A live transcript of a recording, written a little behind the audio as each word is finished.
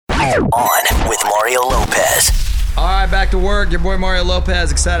On with Mario Lopez. All right, back to work. Your boy Mario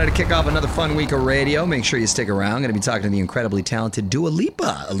Lopez, excited to kick off another fun week of radio. Make sure you stick around. Going to be talking to the incredibly talented Dua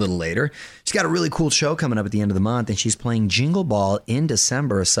Lipa a little later. She's got a really cool show coming up at the end of the month, and she's playing Jingle Ball in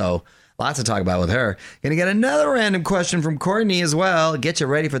December, so lots to talk about with her. Going to get another random question from Courtney as well. Get you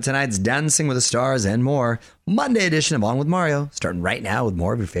ready for tonight's Dancing with the Stars and more. Monday edition of On with Mario, starting right now with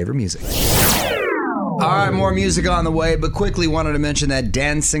more of your favorite music. All right, more music on the way, but quickly wanted to mention that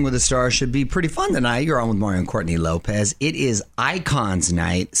Dancing with the Stars should be pretty fun tonight. You're on with Mario and Courtney Lopez. It is Icons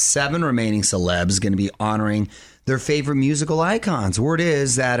Night. 7 remaining celebs going to be honoring their favorite musical icons. Word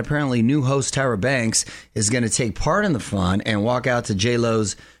is that apparently new host Tyra Banks is going to take part in the fun and walk out to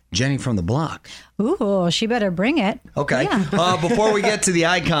J-Lo's Jenny from the Block. Ooh, she better bring it. Okay. Yeah. Before we get to the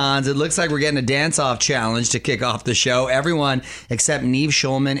icons, it looks like we're getting a dance-off challenge to kick off the show. Everyone except Neve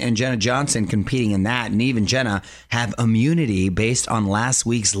Schulman and Jenna Johnson competing in that. Neve and Jenna have immunity based on last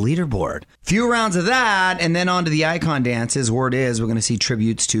week's leaderboard. Few rounds of that, and then on to the icon dances. Word is we're going to see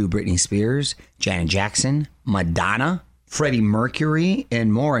tributes to Britney Spears, Janet Jackson, Madonna, Freddie Mercury,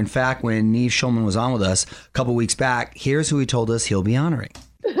 and more. In fact, when Neve Schulman was on with us a couple weeks back, here's who he told us he'll be honoring.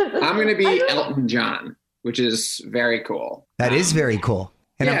 I'm going to be Elton John, which is very cool. That is very cool.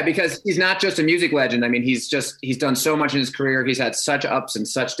 And because he's not just a music legend. I mean, he's done so much in his career. He's had such ups and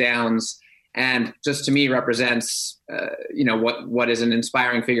such downs, and just to me represents, what is an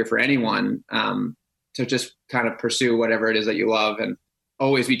inspiring figure for anyone to just kind of pursue whatever it is that you love and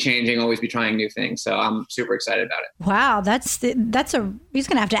always be changing, always be trying new things. So I'm super excited about it. Wow, he's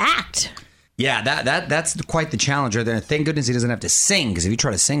going to have to act. Yeah, that's quite the challenge right there. Thank goodness he doesn't have to sing, because if you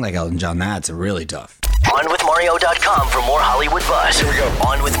try to sing like Elton John, that's really tough. OnWithMario.com for more Hollywood buzz. Here we go.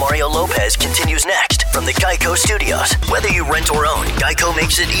 On with Mario Lopez continues next from the Geico Studios. Whether you rent or own, Geico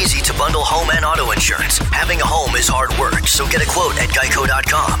makes it easy to bundle home and auto insurance. Having a home is hard work, so get a quote at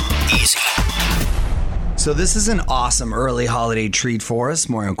Geico.com. Easy. So this is an awesome early holiday treat for us.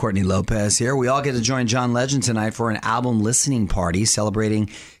 Mario and Courtney Lopez here. We all get to join John Legend tonight for an album listening party celebrating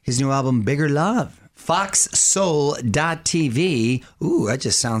his new album, Bigger Love. FoxSoul.tv. Ooh, that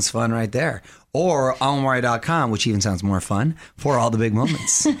just sounds fun right there. Or OnMario.com, which even sounds more fun, for all the big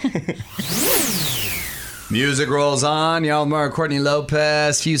moments. Music rolls on. Y'all, Mario, Courtney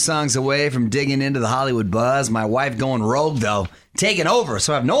Lopez. Few songs away from digging into the Hollywood buzz. My wife going rogue, though. Taking over,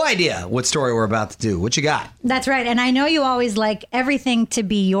 so I have no idea what story we're about to do. What you got? That's right, and I know you always like everything to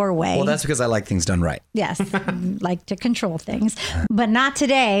be your way. Well, that's because I like things done right. Yes, like to control things. But not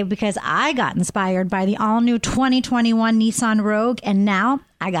today, because I got inspired by the all-new 2021 Nissan Rogue, and now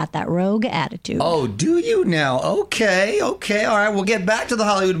I got that rogue attitude. Oh, do you now? Okay. All right, we'll get back to the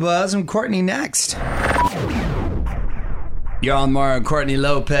Hollywood buzz from Courtney next. You're on Mario and Courtney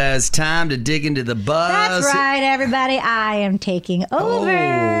Lopez. Time to dig into the buzz. That's right, everybody. I am taking over.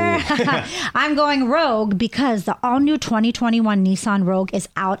 Oh. I'm going rogue because the all-new 2021 Nissan Rogue is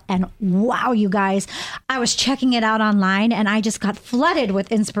out. And wow, you guys, I was checking it out online and I just got flooded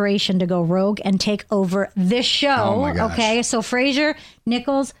with inspiration to go rogue and take over this show. Oh my gosh. Okay, so Fraser,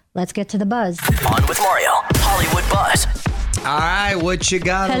 Nichols, let's get to the buzz. On with Mario, Hollywood buzz. All right, what you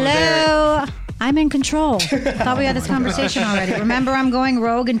got over there? Hello. I'm in control. Thought we had this conversation already. Remember, I'm going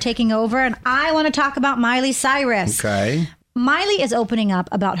rogue and taking over, and I want to talk about Miley Cyrus. Okay. Miley is opening up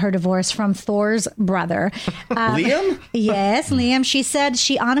about her divorce from Thor's brother. Liam? Yes, Liam. She said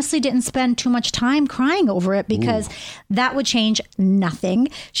she honestly didn't spend too much time crying over it because that would change nothing.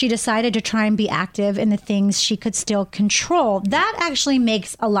 She decided to try and be active in the things she could still control. That actually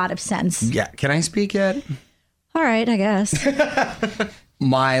makes a lot of sense. Yeah. Can I speak yet? All right, I guess.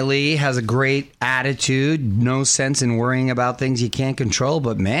 Miley has a great attitude. No sense in worrying about things you can't control.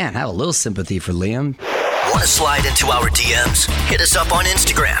 But man, I have a little sympathy for Liam. Want to slide into our DMs? Hit us up on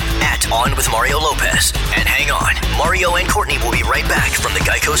Instagram @OnWithMarioLopez. And hang on, Mario and Courtney will be right back from the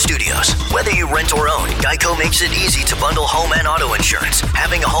Geico Studios. Whether you rent or own, Geico makes it easy to bundle home and auto insurance.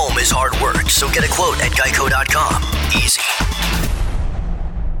 Having a home is hard work, so get a quote at Geico.com. Easy.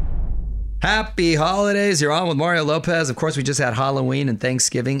 Happy holidays. You're on with Mario Lopez. Of course, we just had Halloween and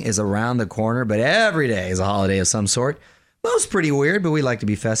Thanksgiving is around the corner, but every day is a holiday of some sort. Most pretty weird, but we like to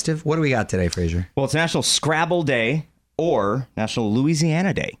be festive. What do we got today, Fraser? Well, it's National Scrabble Day or National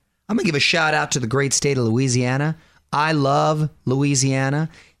Louisiana Day. I'm going to give a shout out to the great state of Louisiana. I love Louisiana.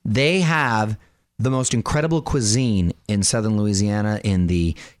 They have the most incredible cuisine in southern Louisiana, in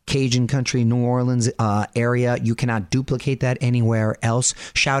the Cajun country, New Orleans area. You cannot duplicate that anywhere else.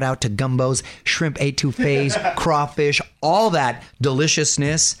 Shout out to gumbos, shrimp etouffees, crawfish, all that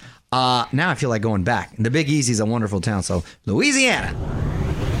deliciousness. Now I feel like going back. The Big Easy's a wonderful town, so Louisiana.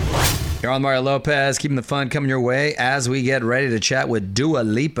 You're on Mario Lopez, keeping the fun coming your way as we get ready to chat with Dua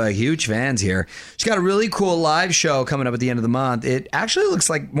Lipa. Huge fans here. She's got a really cool live show coming up at the end of the month. It actually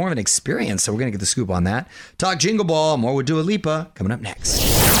looks like more of an experience, so we're going to get the scoop on that. Talk Jingle Ball, more with Dua Lipa coming up next.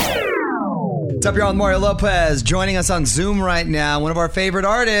 What's up, y'all? With Mario Lopez joining us on Zoom right now. One of our favorite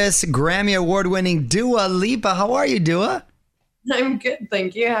artists, Grammy Award-winning Dua Lipa. How are you, Dua? I'm good,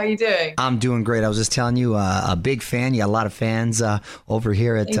 thank you. How are you doing? I'm doing great. I was just telling you, a big fan. You got a lot of fans over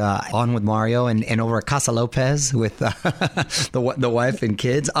here at On with Mario and over at Casa Lopez with the wife and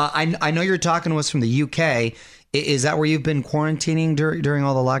kids. I know you're talking to us from the UK. Is that where you've been quarantining during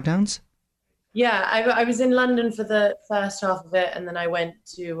all the lockdowns? Yeah, I was in London for the first half of it, and then I went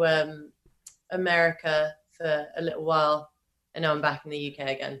to America for a little while, and now I'm back in the UK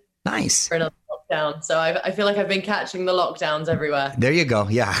again. Nice. For another lockdown. So I feel like I've been catching the lockdowns everywhere. There you go.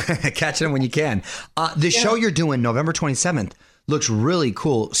 Yeah. Catching them when you can. The show you're doing November 27th looks really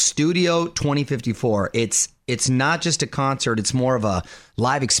cool. Studio 2054. It's not just a concert. It's more of a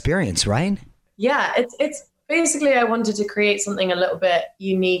live experience, right? Yeah. It's basically, I wanted to create something a little bit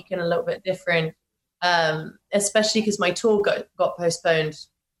unique and a little bit different, especially because my tour got postponed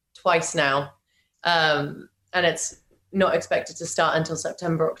twice now. And it's not expected to start until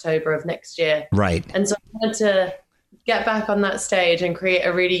September, October of next year. Right. And so I wanted to get back on that stage and create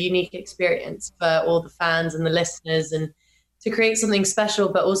a really unique experience for all the fans and the listeners, and to create something special,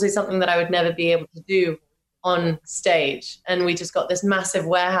 but also something that I would never be able to do on stage. And we just got this massive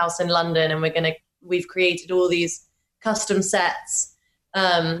warehouse in London, and we've created all these custom sets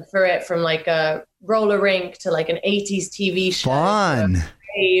for it, from like a roller rink to like an 80s TV show. Fun.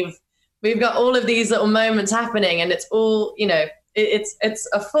 We've got all of these little moments happening, and it's all, it's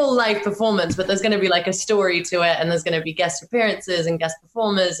a full live performance, but there's going to be like a story to it, and there's going to be guest appearances and guest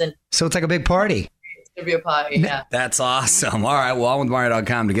performers. And so it's like a big party. It's going to be a party, yeah. That's awesome. All right, well,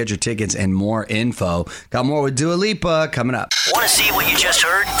 onwithmario.com to get your tickets and more info. Got more with Dua Lipa coming up. Want to see what you just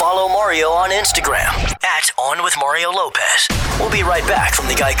heard? Follow Mario on Instagram at On With Mario Lopez. We'll be right back from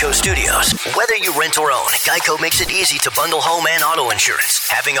the Geico Studios. Whether you rent or own, Geico makes it easy to bundle home and auto insurance.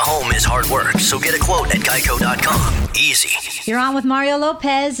 Having a home is hard work, so get a quote at geico.com. Easy. You're on with Mario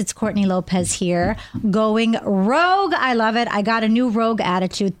Lopez. It's Courtney Lopez here, going rogue. I love it. I got a new rogue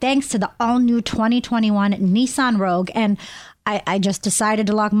attitude thanks to the all-new 2021 Nissan Rogue, and I just decided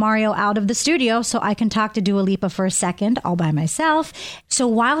to lock Mario out of the studio so I can talk to Dua Lipa for a second all by myself. So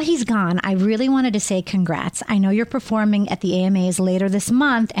while he's gone, I really wanted to say congrats. I know you're performing at the AMAs later this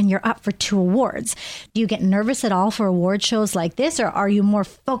month, and you're up for 2 awards. Do you get nervous at all for award shows like this, or are you more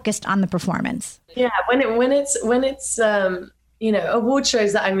focused on the performance? Yeah, when it's award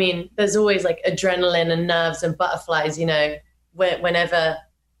shows, that there's always like adrenaline and nerves and butterflies, whenever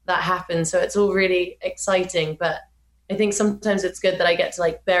that happens. So it's all really exciting, but I think sometimes it's good that I get to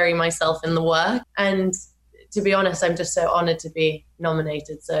like bury myself in the work. And to be honest, I'm just so honored to be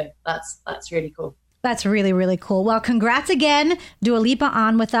nominated. So that's really cool. That's really, really cool. Well, congrats again. Dua Lipa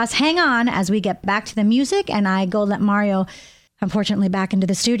on with us. Hang on as we get back to the music and I go let Mario, unfortunately, back into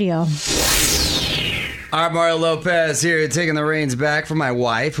the studio. All right, Mario Lopez here, taking the reins back from my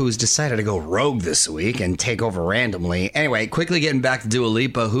wife, who's decided to go rogue this week and take over randomly. Anyway, quickly getting back to Dua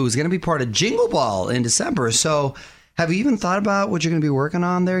Lipa, who's going to be part of Jingle Ball in December. So have you even thought about what you're going to be working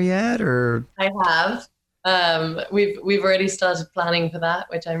on there yet? Or I have. We've already started planning for that,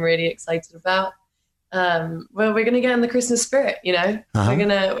 which I'm really excited about. Well, we're going to get in the Christmas spirit, Uh-huh.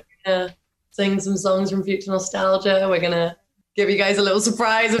 We're gonna sing some songs from Future Nostalgia. We're going to give you guys a little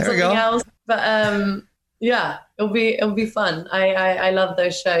surprise of something else. But yeah, it'll be fun. I love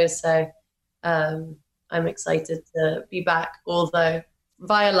those shows, so I'm excited to be back, although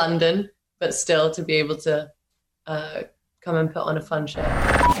via London, but still to be able to come and put on a fun show.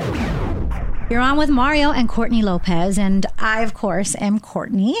 You're on with Mario and Courtney Lopez, and I, of course, am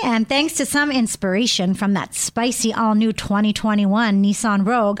Courtney. And thanks to some inspiration from that spicy all-new 2021 Nissan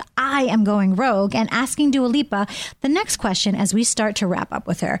Rogue, I am going rogue and asking Dua Lipa the next question as we start to wrap up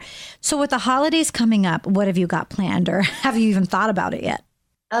with her. So with the holidays coming up, what have you got planned, or have you even thought about it yet?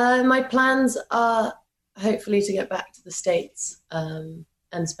 My plans are hopefully to get back to the States and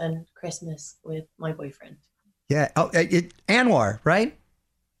spend Christmas with my boyfriend. Yeah. Oh, Anwar, right?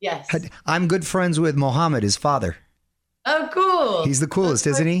 Yes. I'm good friends with Mohammed, his father. Oh, cool. He's the coolest,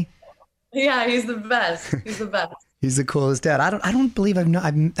 isn't he? Yeah, he's the best. He's the best. He's the coolest dad. I don't believe I've met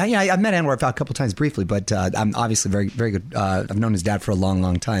Anwar a couple times briefly, but I'm obviously very, very good. I've known his dad for a long,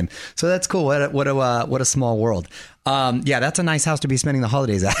 long time. So that's cool. What a small world. Yeah, that's a nice house to be spending the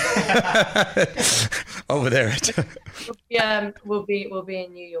holidays at over there. Yeah, we'll be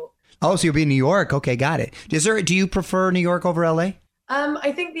in New York. Oh, so you'll be in New York? Okay, got it. Do you prefer New York over LA?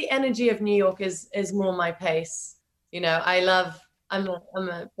 I think the energy of New York is more my pace. You know, I'm a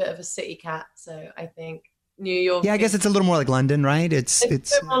bit of a city cat, so I think New York. Yeah, I guess it's a little more like London, right? It's a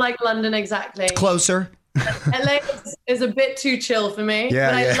bit more like London, exactly. It's closer. LA is a bit too chill for me.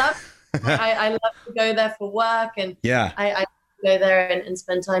 Yeah, but I love to go there for work, and yeah, I go there and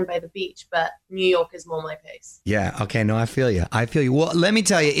spend time by the beach. But New York is more my pace. Yeah. Okay. No, I feel you. Well, let me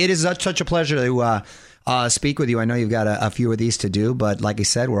tell you, it is such a pleasure to speak with you. I know you've got a few of these to do, but like I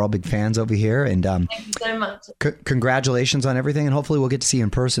said, we're all big fans over here. And thank you so much. Congratulations on everything, and hopefully we'll get to see you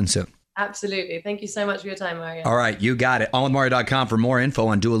in person soon. Absolutely. Thank you so much for your time, Mario. All right, you got it. OnWithMario.com for more info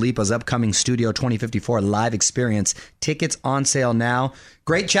on Dua Lipa's upcoming Studio 2054 live experience. Tickets on sale now.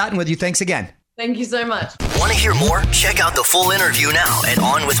 Great chatting with you. Thanks again. Thank you so much. Want to hear more? Check out the full interview now at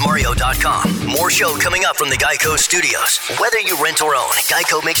OnWithMario.com. More show coming up from the Geico Studios. Whether you rent or own,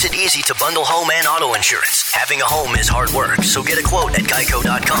 Geico makes it easy to bundle home and auto insurance. Having a home is hard work, so get a quote at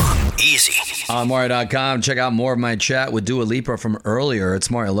Geico.com. Easy. On Mario.com, check out more of my chat with Dua Lipa from earlier. It's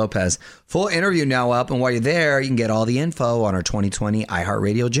Mario Lopez. Full interview now up, and while you're there, you can get all the info on our 2020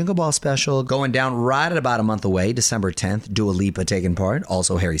 iHeartRadio Jingle Ball special going down right at about a month away, December 10th. Dua Lipa taking part.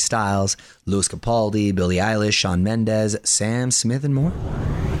 Also Harry Styles, Louis Capaldi, Billie Eilish, Shawn Mendes, Sam Smith, and more.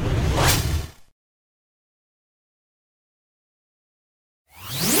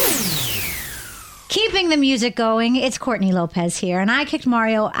 Keeping the music going, it's Courtney Lopez here, and I kicked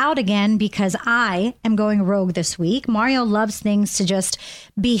Mario out again because I am going rogue this week. Mario loves things to just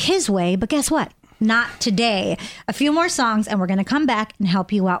be his way, but guess what? Not today. A few more songs, and we're going to come back and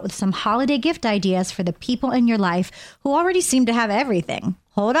help you out with some holiday gift ideas for the people in your life who already seem to have everything.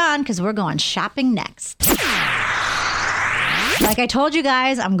 Hold on, because we're going shopping next. Like I told you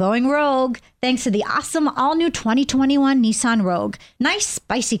guys, I'm going rogue thanks to the awesome all-new 2021 Nissan Rogue. Nice,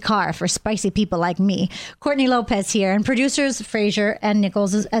 spicy car for spicy people like me. Courtney Lopez here, and producers Fraser and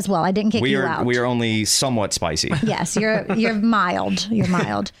Nichols as well. I didn't kick you out. We are only somewhat spicy. Yes, you're mild. You're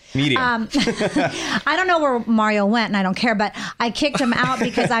mild. Medium. I don't know where Mario went, and I don't care, but I kicked him out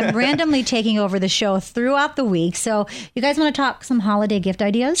because I'm randomly taking over the show throughout the week. So you guys want to talk some holiday gift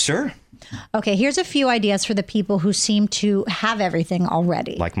ideas? Sure. Okay, here's a few ideas for the people who seem to have everything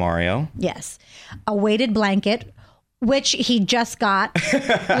already. Like Mario? Yes. A weighted blanket, which he just got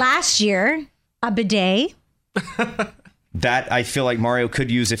last year. A bidet. That I feel like Mario could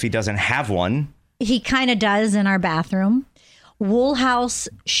use if he doesn't have one. He kind of does in our bathroom. Wool House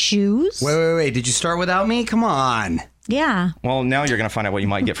shoes. Wait. Did you start without me? Come on. Yeah. Well, now you're going to find out what you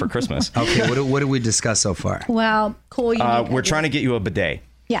might get for Christmas. Okay, what did we discuss so far? Well, cool. We're trying to get you a bidet.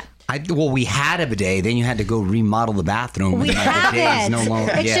 Yeah. We had a bidet. Then you had to go remodel the bathroom. We have it. No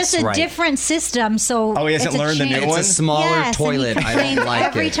longer, it's just a different system. So he hasn't learned the new one? It's a smaller toilet. And he I don't like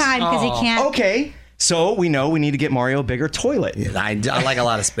every it. time because he can't. Okay. So we know we need to get Mario a bigger toilet. Yeah, I like a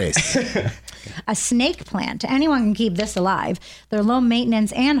lot of space. A snake plant. Anyone can keep this alive. They're low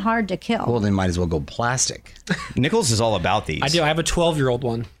maintenance and hard to kill. Well, then might as well go plastic. Nichols is all about these. I do. I have a 12-year-old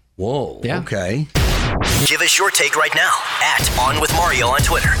one. Whoa. Yeah. Okay. Give us your take right now at On With Mario on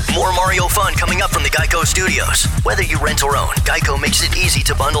Twitter. More Mario fun coming up from the Geico Studios. Whether you rent or own, Geico makes it easy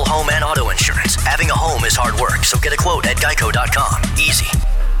to bundle home and auto insurance. Having a home is hard work, so get a quote at Geico.com. Easy.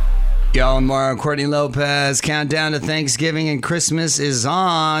 Yo, and Mario, Courtney Lopez. Countdown to Thanksgiving and Christmas is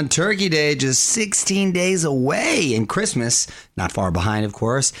on. Turkey Day just 16 days away. And Christmas, not far behind, of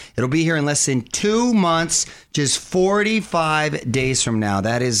course. It'll be here in less than 2 months, just 45 days from now.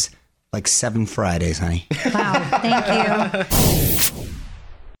 That is like 7 Fridays, honey. Wow, thank you.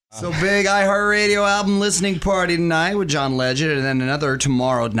 So big iHeartRadio album listening party tonight with John Legend, and then another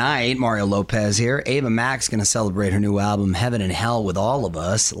tomorrow night. Mario Lopez here. Ava Max going to celebrate her new album Heaven and Hell with all of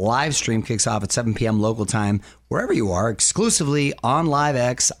us. Live stream kicks off at 7 p.m. local time, wherever you are, exclusively on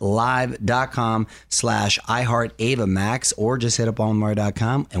LiveX, live.com/iHeartAvaMax, or just hit up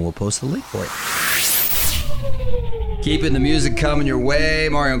onmario.com and we'll post the link for it. Keeping the music coming your way.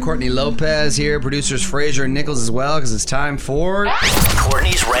 Mario and Courtney Lopez here. Producers Fraser and Nichols as well, because it's time for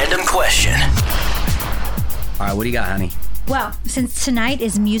Courtney's random question. All right, what do you got, honey? Well, since tonight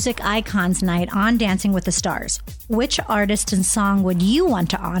is Music Icons Night on Dancing with the Stars, which artist and song would you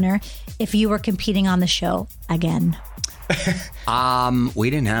want to honor if you were competing on the show again? We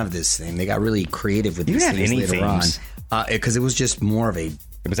didn't have this thing. They got really creative with You these didn't have things any later themes. on. Because it was just more of a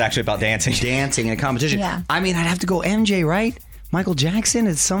It was actually about dancing. dancing in a competition. Yeah. I mean, I'd have to go MJ, right? Michael Jackson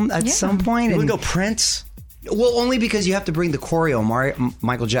at some point. You would And- go Prince. Well, only because you have to bring the choreo.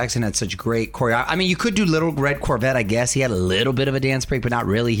 Michael Jackson had such great choreo. I mean, you could do Little Red Corvette, I guess. He had a little bit of a dance break, but not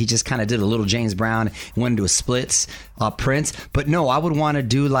really. He just kind of did a little James Brown and went into a splits. Prince. But no, I would want to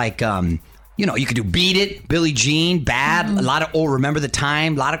do like You know, you could do Beat It, Billie Jean, Bad, a lot of Remember the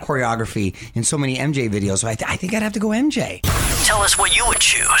Time, a lot of choreography in so many MJ videos. So I think I'd have to go MJ. Tell us what you would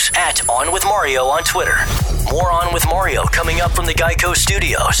choose at On With Mario on Twitter. More On With Mario coming up from the Geico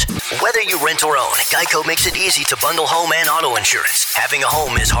Studios. Whether you rent or own, Geico makes it easy to bundle home and auto insurance. Having a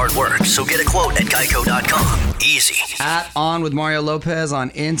home is hard work, so get a quote at geico.com. Easy. At On With Mario Lopez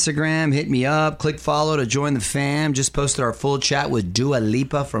on Instagram. Hit me up. Click follow to join the fam. Just posted our full chat with Dua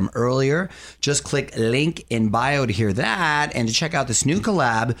Lipa from earlier. Just click link in bio to hear that and to check out this new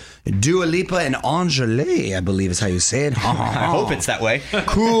collab, Dua Lipa and Angèle, I believe is how you say it. I hope it's that way.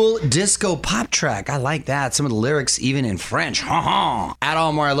 Cool disco pop track. I like that. Some of the lyrics even in French. At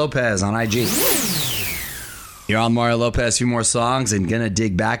On Mario Lopez on IG. You're on Mario Lopez, a few more songs and gonna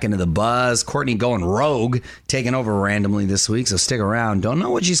dig back into the buzz. Courtney going rogue, taking over randomly this week, so stick around. Don't know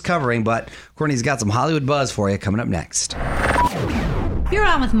what she's covering, but Courtney's got some Hollywood buzz for you coming up next. You're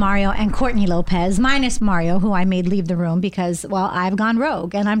on with Mario and Courtney Lopez, minus Mario, who I made leave the room because, well, I've gone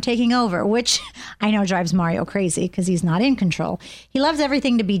rogue and I'm taking over, which I know drives Mario crazy because he's not in control. He loves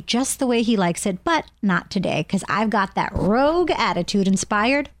everything to be just the way he likes it, but not today because I've got that rogue attitude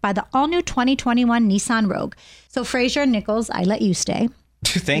inspired by the all-new 2021 Nissan Rogue. So, Fraser Nichols, I let you stay.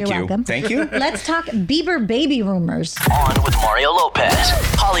 Thank You're you. welcome. Thank you. Let's talk Bieber baby rumors. On With Mario Lopez,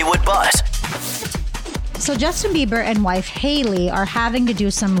 Hollywood Buzz. So Justin Bieber and wife Hailey are having to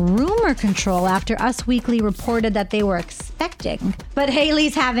do some rumor control after Us Weekly reported that they were expecting. But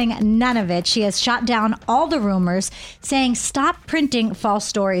Hailey's having none of it. She has shot down all the rumors, saying, stop printing false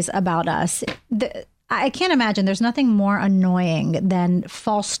stories about us. I can't imagine there's nothing more annoying than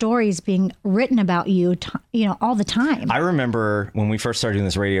false stories being written about you, all the time. I remember when we first started doing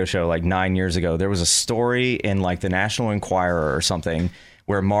this radio show like 9 years ago, there was a story in like the National Enquirer or something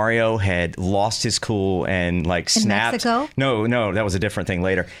where Mario had lost his cool and like snapped. In Mexico? No, that was a different thing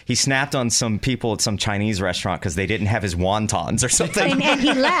later. He snapped on some people at some Chinese restaurant because they didn't have his wontons or something. And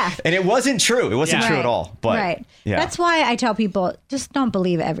he left. And it wasn't true. It wasn't true at all. But right. Yeah. That's why I tell people, just don't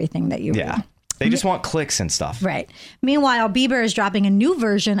believe everything that you read. They just want clicks and stuff. Right. Meanwhile, Bieber is dropping a new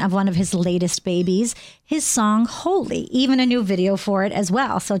version of one of his latest babies, his song Holy, even a new video for it as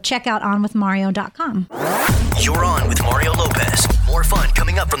well. So check out onwithmario.com. You're on with Mario Lopez. More fun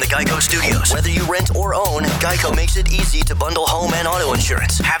coming up from the Geico Studios. Whether you rent or own, Geico makes it easy to bundle home and auto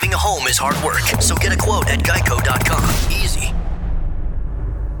insurance. Having a home is hard work, so get a quote at geico.com. Easy.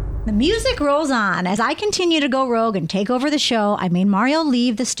 The music rolls on. As I continue to go rogue and take over the show, I made Mario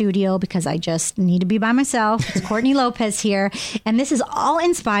leave the studio because I just need to be by myself. It's Courtney Lopez here. And this is all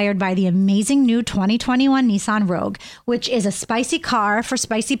inspired by the amazing new 2021 Nissan Rogue, which is a spicy car for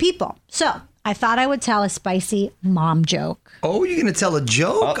spicy people. So I thought I would tell a spicy mom joke. Oh, you're going to tell a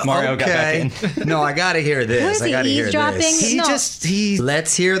joke? Oh, Mario got back in. No, I got to hear this. Was he eavesdropping?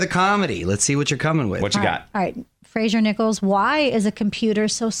 Let's hear the comedy. Let's see what you're coming with. What you got? All right. Fraser Nichols, why is a computer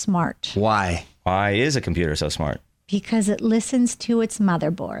so smart? Why? Why is a computer so smart? Because it listens to its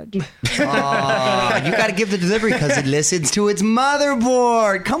motherboard. You got to give the delivery because it listens to its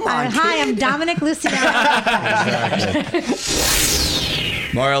motherboard. Come on, Hi, I'm Dominic Luciano.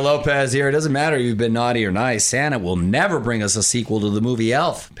 Mario Lopez here. It doesn't matter if you've been naughty or nice. Santa will never bring us a sequel to the movie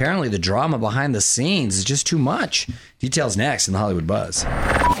Elf. Apparently, the drama behind the scenes is just too much. Details next in the Hollywood Buzz.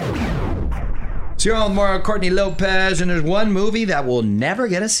 So you're on with Mario, Courtney Lopez, and there's one movie that will never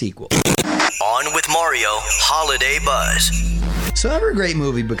get a sequel. On with Mario, Holiday Buzz. So every great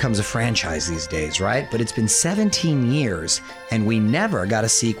movie becomes a franchise these days, right? But it's been 17 years, and we never got a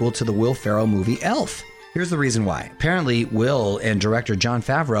sequel to the Will Ferrell movie Elf. Here's the reason why. Apparently, Will and director Jon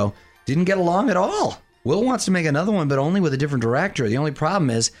Favreau didn't get along at all. Will wants to make another one, but only with a different director. The only problem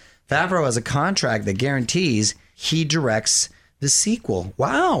is Favreau has a contract that guarantees he directs the sequel.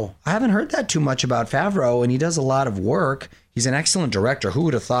 Wow. I haven't heard that too much about Favreau, and he does a lot of work. He's an excellent director. Who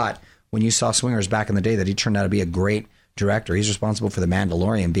would have thought when you saw Swingers back in the day that he turned out to be a great director? He's responsible for The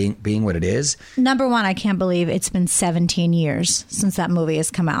Mandalorian being what it is. Number one, I can't believe it's been 17 years since that movie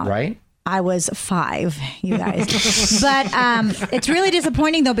has come out. Right? I was 5, you guys. But it's really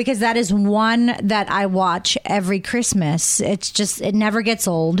disappointing, though, because that is one that I watch every Christmas. It never gets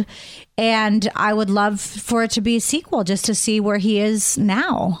old. And I would love for it to be a sequel just to see where he is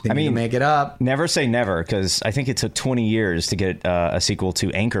now. I mean, make it up. Never say never, because I think it took 20 years to get a sequel to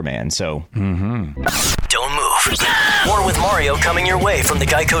Anchorman. So Don't move. More with Mario coming your way from the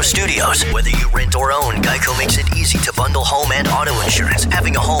Geico Studios. Whether you rent or own, Geico makes it easy to bundle home and auto insurance.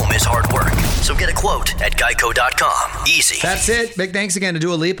 Having a home is hard work. So get a quote at geico.com. Easy. That's it. Big thanks again to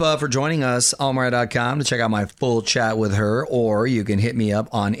Dua Lipa for joining us. Allmario.com to check out my full chat with her, or you can hit me up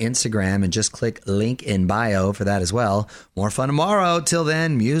on Instagram and just click link in bio for that as well. More fun tomorrow. Till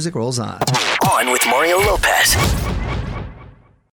then, music rolls on. On with Mario Lopez.